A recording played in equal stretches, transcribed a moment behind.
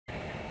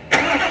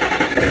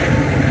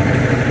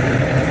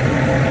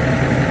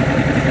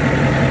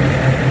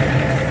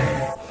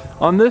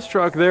On this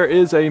truck, there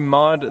is a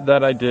mod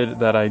that I did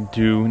that I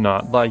do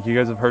not like. You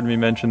guys have heard me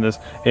mention this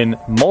in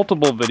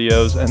multiple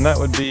videos, and that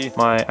would be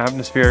my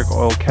atmospheric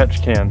oil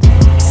catch cans.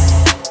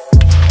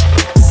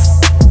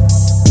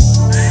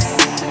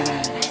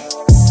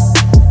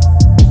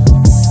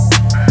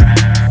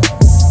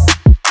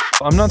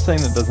 I'm not saying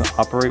that it doesn't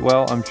operate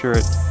well. I'm sure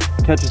it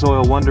catches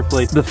oil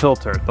wonderfully. The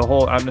filter, the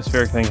whole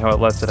atmospheric thing, how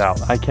it lets it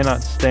out. I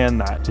cannot stand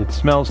that. It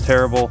smells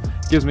terrible,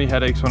 gives me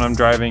headaches when I'm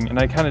driving, and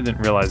I kind of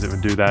didn't realize it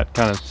would do that.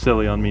 Kind of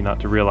silly on me not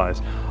to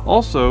realize.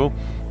 Also,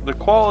 the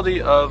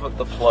quality of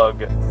the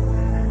plug.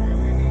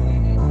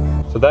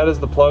 So that is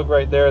the plug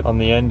right there. On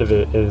the end of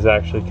it is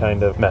actually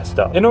kind of messed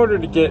up. In order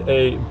to get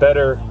a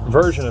better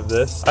version of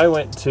this, I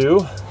went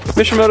to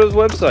Mishimoto's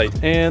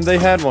website, and they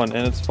had one,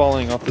 and it's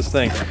falling off this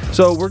thing.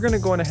 So we're gonna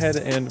go on ahead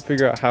and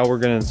figure out how we're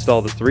gonna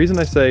install this. The reason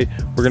I say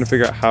we're gonna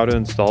figure out how to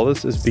install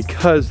this is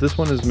because this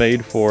one is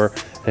made for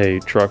a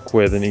truck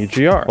with an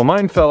EGR. Well,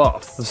 mine fell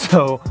off,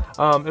 so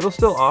it'll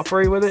still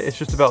operate with it. It's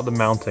just about the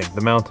mounting.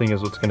 The mounting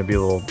is what's gonna be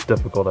a little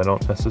difficult. I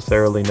don't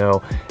necessarily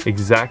know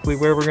exactly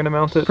where we're gonna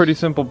mount it. Pretty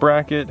simple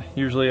bracket.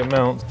 Usually it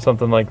mounts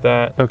something like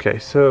that. Okay,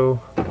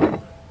 so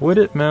would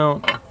it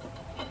mount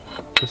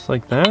just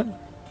like that?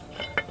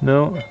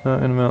 No,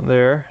 not gonna mount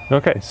there.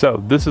 Okay,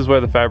 so this is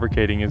where the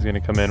fabricating is gonna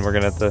come in. We're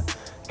gonna have to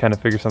kind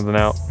of figure something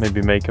out,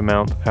 maybe make a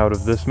mount out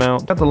of this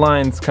mount. Got the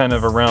lines kind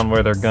of around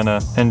where they're gonna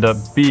end up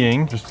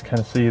being, just to kind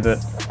of see that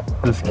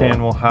this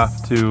can will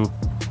have to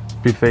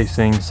be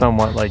facing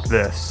somewhat like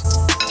this.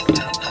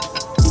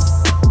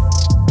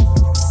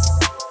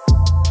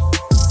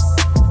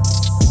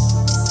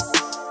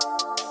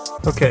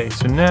 Okay,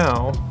 so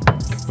now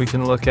we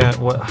can look at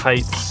what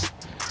heights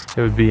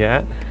it would be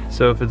at.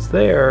 So if it's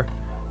there,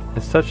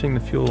 it's touching the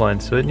fuel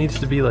line, so it needs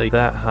to be like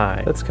that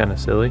high. That's kind of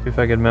silly. If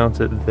I could mount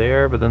it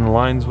there, but then the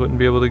lines wouldn't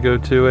be able to go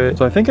to it.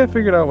 So I think I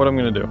figured out what I'm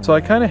gonna do. So I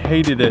kind of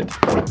hated it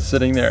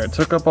sitting there. It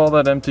took up all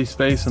that empty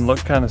space and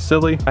looked kind of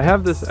silly. I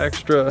have this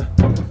extra,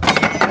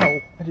 ow,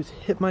 I just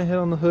hit my head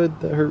on the hood.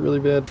 That hurt really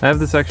bad. I have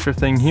this extra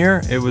thing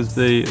here. It was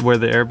where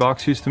the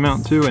airbox used to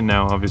mount to, and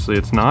now obviously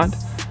it's not.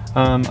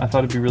 I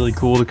thought it'd be really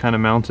cool to kind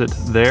of mount it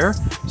there.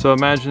 So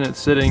imagine it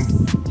sitting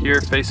here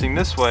facing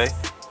this way,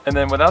 and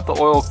then without the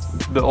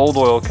old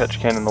oil catch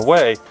can in the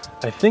way,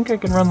 I think I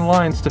can run the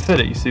lines to fit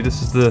it. You see,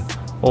 this is the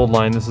old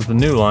line, this is the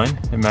new line.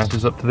 It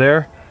matches up to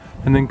there,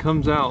 and then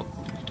comes out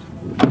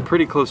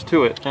pretty close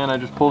to it. And I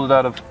just pulled it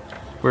out of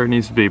where it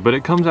needs to be, but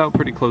it comes out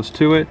pretty close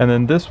to it. And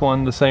then this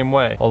one the same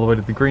way, all the way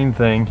to the green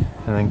thing,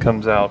 and then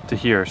comes out to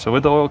here. So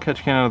with the oil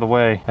catch can out of the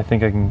way, I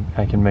think I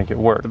can make it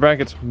work. The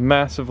bracket's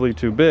massively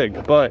too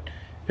big, but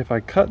if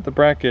I cut the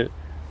bracket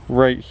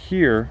right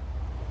here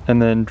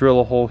and then drill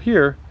a hole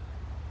here,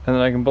 and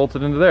then I can bolt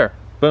it into there.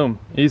 Boom,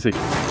 easy.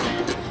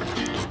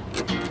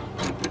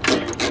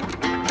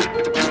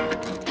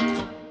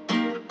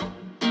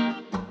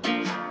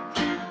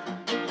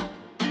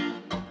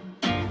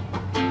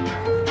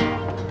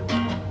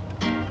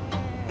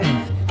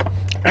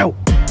 Ow!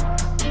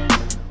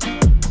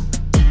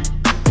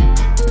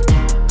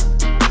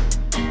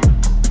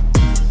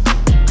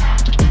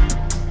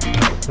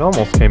 It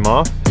almost came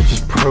off. It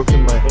just broke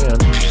in my hand.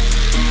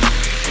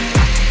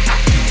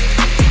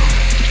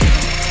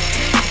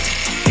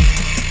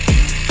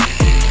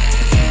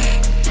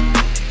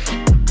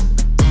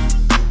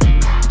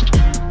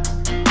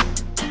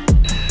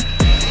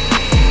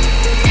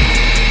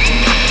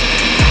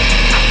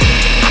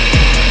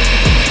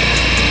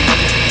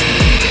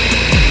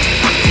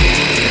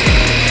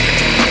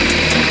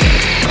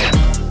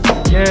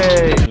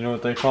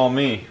 They call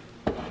me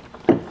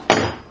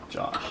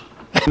Josh.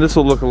 And this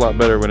will look a lot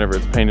better whenever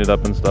it's painted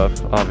up and stuff,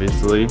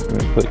 obviously. I'm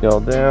gonna put y'all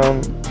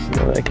down so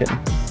that I can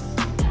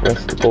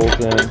rest the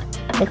bolt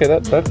in. Okay,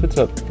 that fits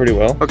up pretty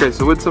well. Okay,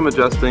 so with some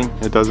adjusting,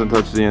 it doesn't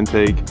touch the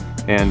intake,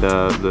 and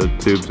the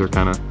tubes are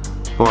kind of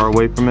far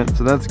away from it,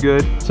 so that's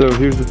good. So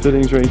here's the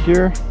fittings right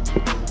here.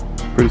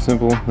 Pretty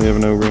simple. We have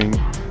an O-ring,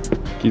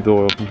 keep the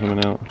oil from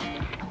coming out.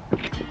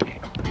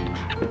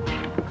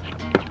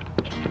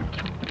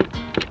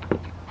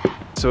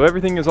 So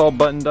everything is all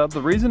buttoned up.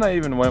 The reason I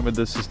even went with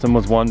this system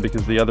was, one,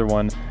 because the other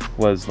one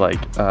was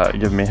like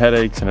giving me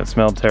headaches and it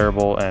smelled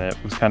terrible, and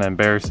it was kind of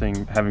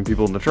embarrassing having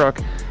people in the truck,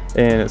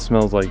 and it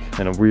smells like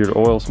a weird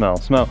oil smell.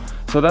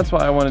 So that's why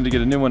I wanted to get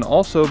a new one,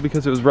 also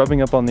because it was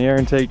rubbing up on the air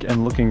intake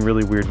and looking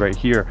really weird right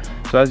here.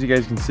 So as you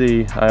guys can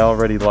see, I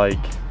already like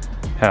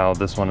how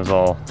this one is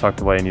all tucked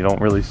away and you don't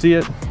really see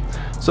it.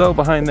 So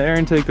behind the air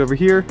intake over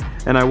here,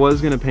 and I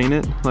was gonna paint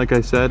it like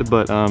I said,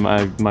 but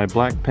my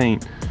black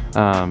paint,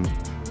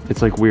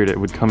 it's like weird, it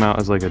would come out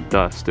as like a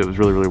dust. It was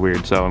really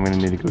weird, so I'm gonna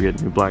need to go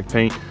get new black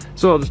paint.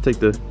 So I'll just take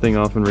the thing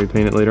off and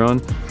repaint it later on.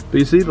 But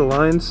you see the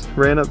lines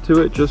ran up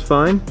to it just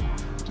fine,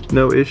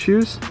 no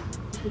issues.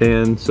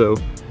 And so,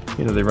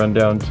 you know, they run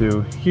down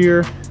to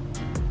here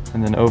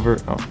and then over,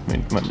 oh, I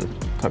mean, I might just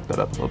tuck that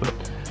up a little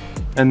bit.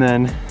 And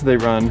then they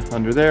run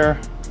under there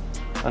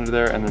under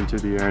there and then to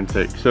the air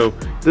intake. So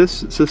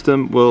this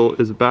system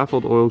is a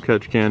baffled oil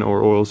catch can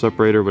or oil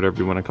separator, whatever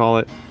you want to call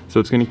it. So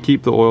it's going to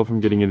keep the oil from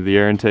getting into the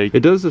air intake. It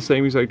does the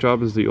same exact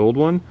job as the old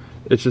one.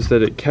 It's just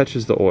that it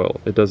catches the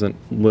oil. It doesn't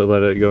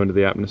let it go into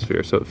the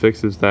atmosphere. So it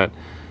fixes that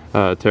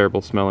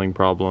terrible smelling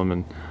problem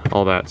and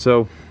all that.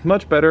 So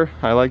much better.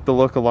 I like the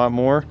look a lot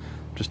more.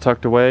 Just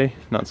tucked away,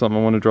 not something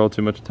I want to draw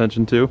too much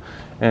attention to.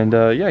 And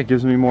yeah, it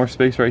gives me more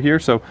space right here,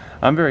 so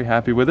I'm very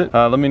happy with it.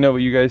 Let me know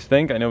what you guys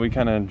think. I know we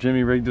kind of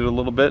Jimmy rigged it a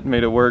little bit,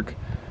 made it work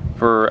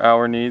for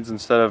our needs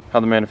instead of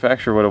how the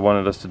manufacturer would have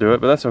wanted us to do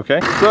it, but that's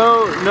okay.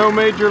 So, no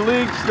major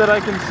leaks that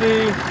I can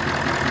see.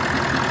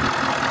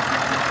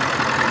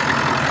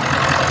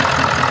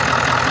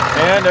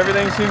 And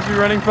everything seems to be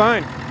running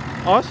fine.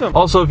 Awesome.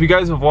 Also, if you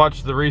guys have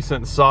watched the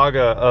recent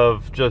saga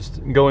of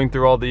just going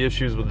through all the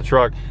issues with the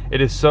truck,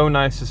 it is so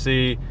nice to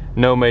see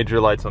no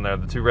major lights on there.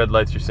 The 2 red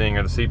lights you're seeing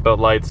are the seatbelt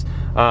lights.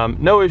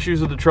 No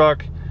issues with the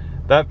truck.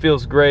 That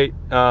feels great.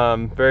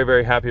 Very,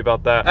 very happy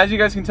about that. As you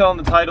guys can tell in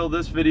the title,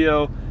 this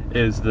video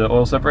is the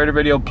oil separator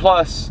video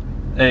plus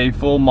a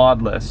full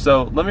mod list.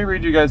 So let me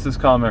read you guys this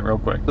comment real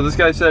quick. So this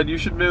guy said, you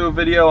should do a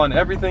video on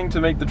everything to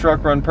make the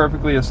truck run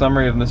perfectly, a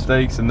summary of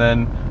mistakes, and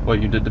then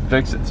what you did to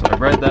fix it. So I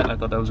read that and I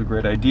thought that was a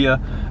great idea,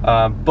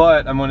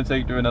 but I'm going to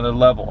take it to another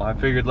level. I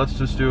figured let's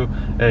just do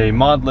a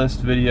mod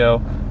list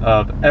video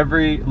of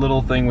every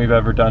little thing we've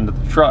ever done to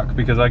the truck,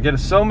 because I get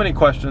so many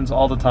questions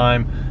all the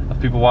time of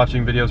people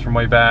watching videos from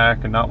way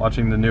back and not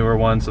watching the newer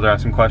ones, so they're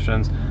asking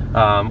questions,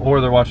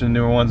 or they're watching the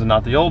newer ones and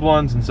not the old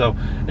ones, and so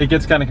it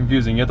gets kind of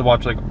confusing. You have to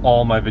watch like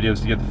all my videos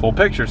to get the full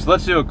picture. So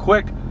let's do a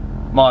quick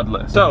mod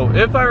list. So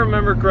if I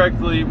remember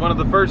correctly, one of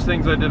the first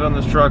things I did on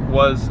this truck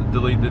was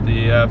delete the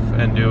DEF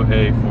and do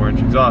a 4-inch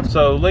exhaust.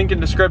 So link in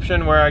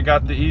description where I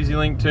got the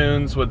EZ-Link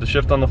tunes with the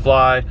shift on the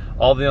fly,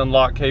 all the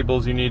unlock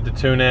cables you need to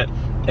tune it,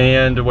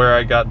 and where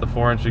I got the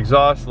 4-inch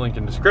exhaust, link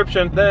in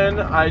description. Then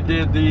I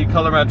did the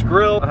color match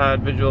grill. I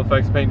had Visual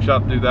Effects Paint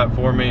Shop do that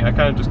for me. I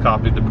kind of just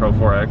copied the Pro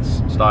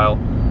 4X style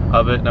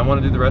of it, and I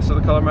want to do the rest of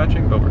the color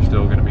matching, but we're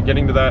still going to be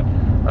getting to that.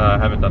 I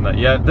haven't done that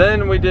yet.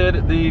 Then we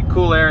did the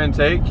cool air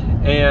intake,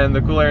 and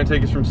the cool air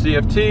intake is from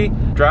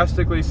CFT.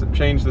 Drastically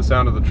changed the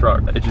sound of the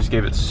truck. It just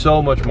gave it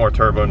so much more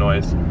turbo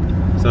noise.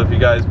 So if you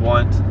guys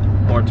want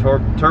more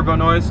turbo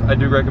noise, I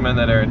do recommend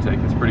that air intake.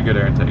 It's pretty good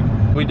air intake.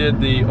 We did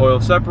the oil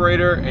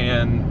separator,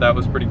 and that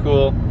was pretty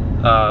cool,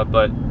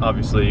 but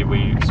obviously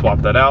we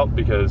swapped that out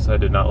because I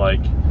did not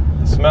like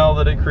the smell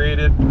that it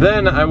created.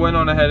 Then I went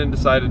on ahead and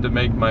decided to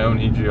make my own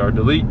EGR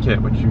delete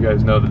kit, which you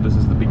guys know that this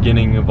is the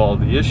beginning of all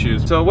the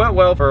issues. So it went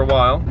well for a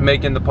while,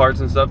 making the parts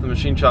and stuff. The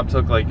machine shop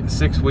took like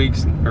 6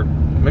 weeks, or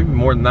maybe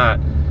more than that,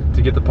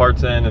 to get the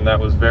parts in, and that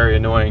was very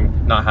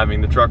annoying not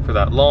having the truck for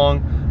that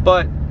long,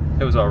 but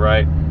it was all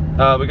right.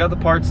 We got the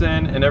parts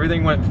in and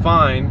everything went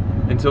fine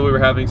until we were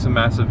having some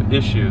massive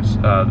issues.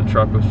 The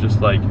truck was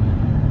just like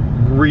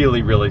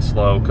really, really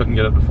slow, couldn't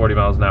get up to 40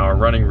 miles an hour,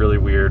 running really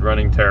weird,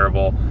 running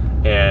terrible,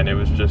 and it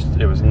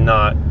was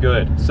not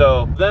good.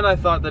 So then I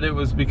thought that it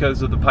was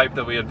because of the pipe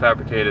that we had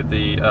fabricated,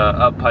 the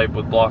up pipe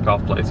with block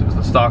off plates. It was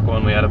the stock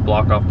one, we added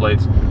block off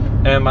plates,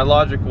 and my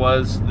logic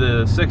was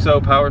the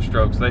 6.0 Power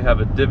Strokes, they have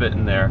a divot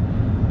in there,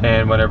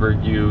 and whenever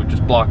you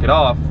just block it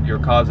off, you're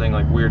causing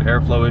like weird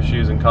airflow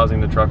issues and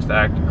causing the trucks to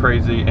act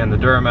crazy, and the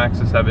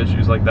Duramaxes have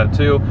issues like that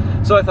too.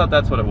 So I thought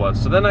that's what it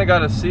was. So then I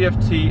got a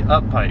CFT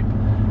up pipe.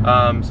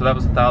 So that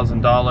was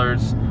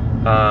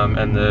 $1,000,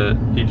 and the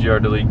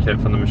EGR delete kit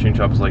from the machine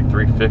shop was like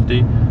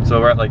 $350. So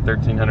we're at like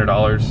 $1,300,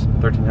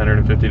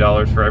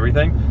 $1,350 for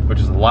everything, which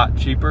is a lot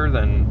cheaper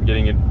than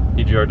getting an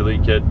EGR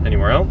delete kit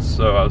anywhere else.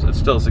 So it's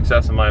still a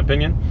success in my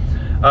opinion.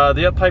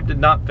 The up pipe did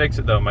not fix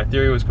it though. My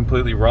theory was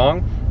completely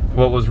wrong.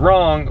 What was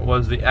wrong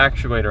was the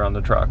actuator on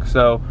the truck.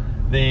 So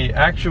the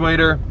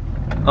actuator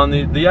on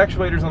the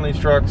actuators on these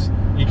trucks,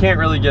 you can't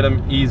really get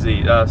them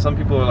easy. Some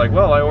people are like,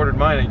 well, I ordered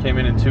mine and it came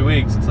in 2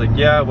 weeks. It's like,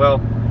 yeah, well,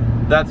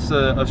 that's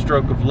a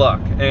stroke of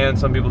luck. And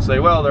some people say,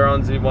 well, they're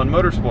on Z1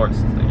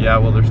 Motorsports. It's like, yeah,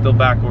 well, they're still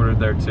back ordered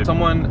there too.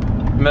 Someone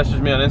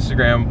messaged me on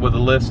Instagram with a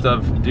list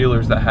of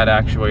dealers that had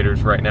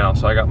actuators right now.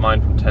 So I got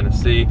mine from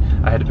Tennessee.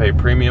 I had to pay a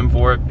premium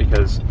for it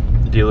because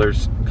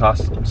dealers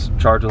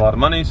charge a lot of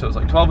money, so it was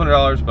like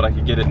 $1,200, but I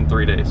could get it in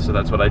 3 days, so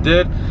that's what I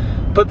did.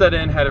 Put that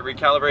in, had it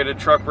recalibrated,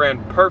 truck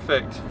ran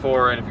perfect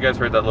for, and if you guys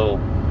heard that little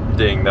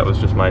ding, that was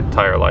just my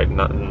tire light,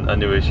 not a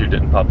new issue,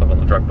 didn't pop up on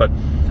the truck, but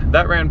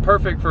that ran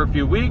perfect for a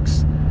few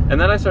weeks, and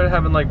then I started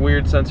having like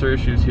weird sensor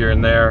issues here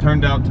and there.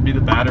 Turned out to be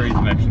the battery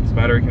connections.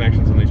 Battery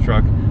connections on these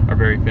trucks are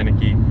very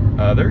finicky.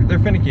 They're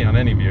finicky on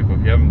any vehicle.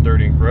 If you have them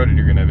dirty and corroded,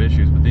 you're gonna have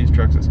issues, but these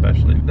trucks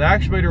especially. The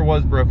actuator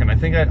was broken. I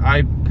think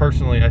I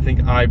personally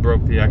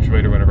broke the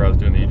actuator whenever I was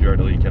doing the EGR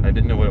delete kit. I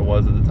didn't know what it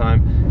was at the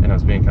time, and I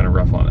was being kind of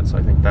rough on it, so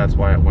I think that's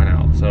why it went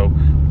out. So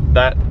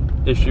that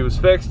issue was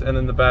fixed, and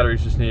then the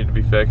batteries just needed to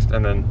be fixed,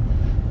 and then,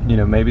 you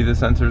know, maybe the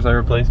sensors I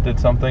replaced did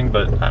something,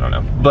 but I don't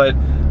know. But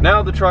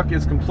now the truck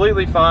is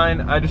completely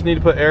fine. I just need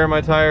to put air in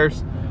my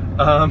tires.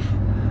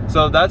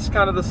 So that's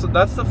kind of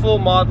that's the full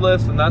mod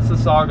list, and that's the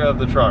saga of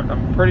the truck.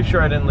 I'm pretty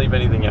sure I didn't leave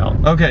anything out.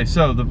 Okay,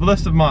 so the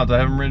list of mods I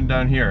have them written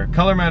down here.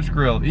 Color match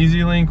grill,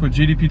 easy link with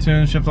GDP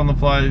tunes, shift on the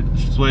fly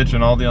switch,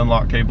 and all the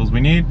unlock cables we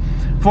need.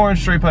 4-inch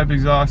straight pipe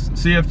exhaust,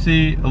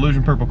 CFT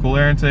illusion purple cool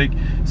air intake,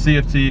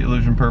 CFT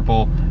illusion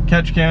purple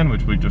catch can,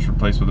 which we just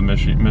replaced with a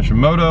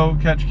Mishimoto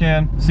catch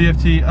can,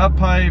 CFT up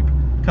pipe,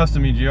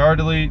 custom EGR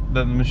delete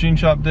that the machine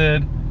shop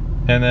did,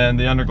 and then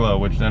the underglow,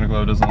 which the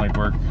underglow doesn't like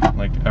work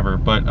like ever.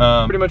 But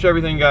pretty much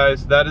everything,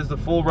 guys. That is the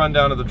full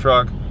rundown of the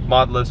truck,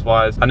 mod list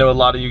wise. I know a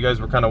lot of you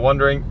guys were kind of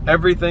wondering.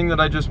 Everything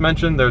that I just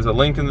mentioned, there's a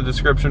link in the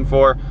description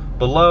for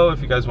below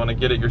if you guys want to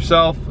get it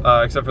yourself,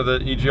 except for the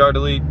EGR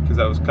delete, because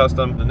that was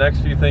custom. The next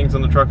few things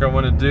on the truck I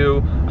want to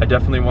do, I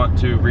definitely want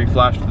to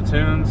reflash the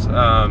tunes.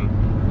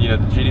 You know,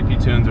 the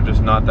GDP tunes are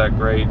just not that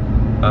great.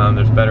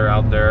 There's better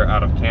out there.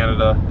 Out of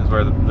Canada is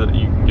where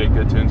you can get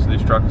good tunes to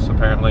these trucks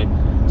apparently.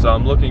 So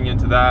I'm looking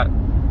into that.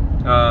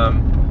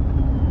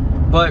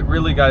 But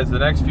really, guys, the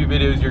next few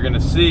videos you're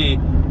gonna see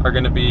are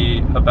gonna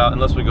be about,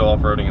 unless we go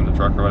off-roading in the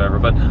truck or whatever,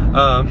 but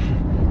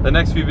the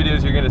next few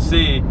videos you're gonna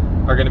see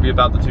are gonna be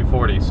about the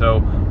 240. So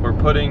we're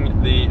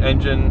putting the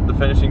engine, the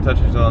finishing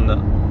touches on the,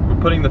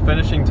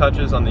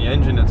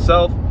 engine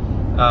itself.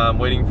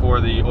 Waiting for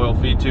the oil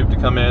feed tube to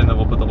come in, then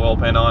we'll put the oil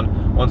pan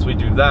on. Once we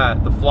do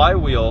that, the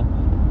flywheel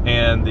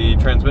and the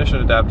transmission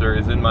adapter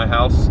is in my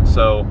house,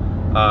 so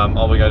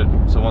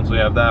once we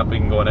have that, we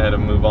can go ahead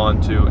and move on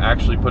to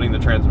actually putting the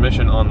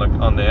transmission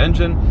on the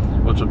engine,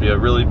 which will be a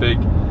really big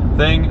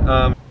thing.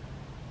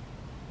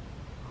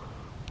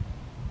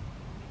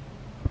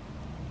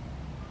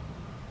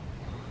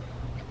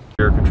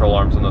 Your control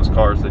arms on those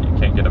cars that you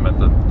can't get them at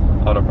the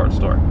auto parts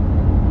store.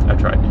 I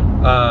tried.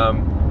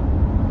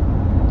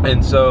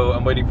 And so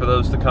I'm waiting for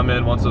those to come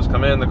in. Once those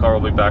come in, the car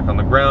will be back on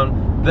the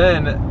ground.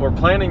 Then we're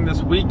planning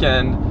this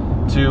weekend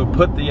to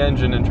put the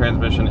engine and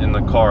transmission in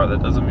the car.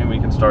 That doesn't mean we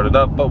can start it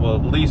up, but we'll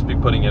at least be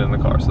putting it in the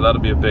car. So that'll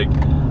be a big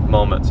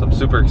moment. So I'm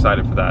super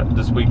excited for that.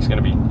 This week's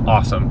gonna be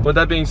awesome. With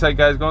that being said,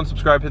 guys, go and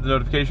subscribe, hit the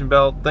notification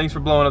bell. Thanks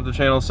for blowing up the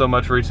channel so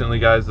much recently,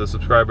 guys. The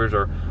subscribers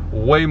are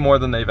way more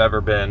than they've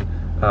ever been.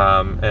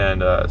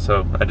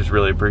 So I just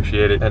really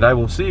appreciate it. And I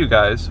will see you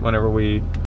guys whenever we